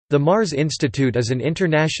The Mars Institute is an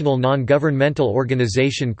international non-governmental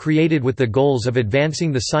organization created with the goals of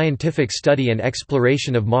advancing the scientific study and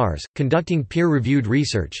exploration of Mars, conducting peer-reviewed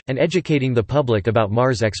research, and educating the public about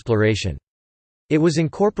Mars exploration. It was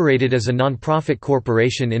incorporated as a non-profit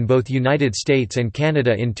corporation in both United States and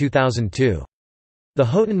Canada in 2002. The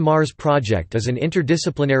Houghton Mars Project is an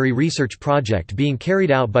interdisciplinary research project being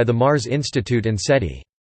carried out by the Mars Institute and SETI.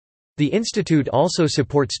 The Institute also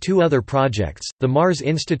supports two other projects, the Mars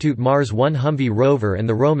Institute Mars One Humvee rover and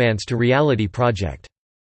the Romance to Reality project.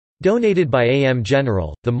 Donated by AM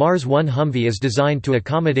General, the Mars One Humvee is designed to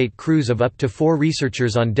accommodate crews of up to 4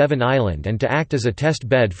 researchers on Devon Island and to act as a test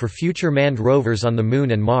bed for future manned rovers on the Moon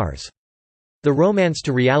and Mars. The Romance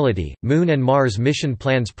to Reality, Moon and Mars Mission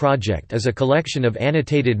Plans project is a collection of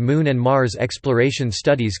annotated Moon and Mars exploration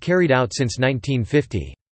studies carried out since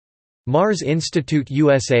 1950. Mars Institute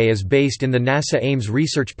USA is based in the NASA Ames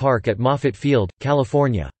Research Park at Moffett Field,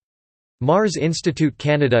 California. Mars Institute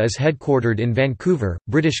Canada is headquartered in Vancouver,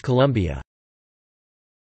 British Columbia.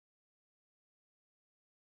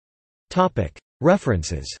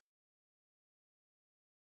 References.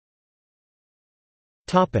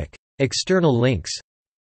 External links.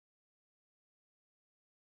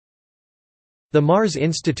 The Mars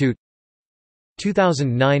Institute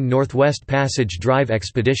 2009 Northwest Passage Drive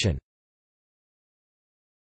Expedition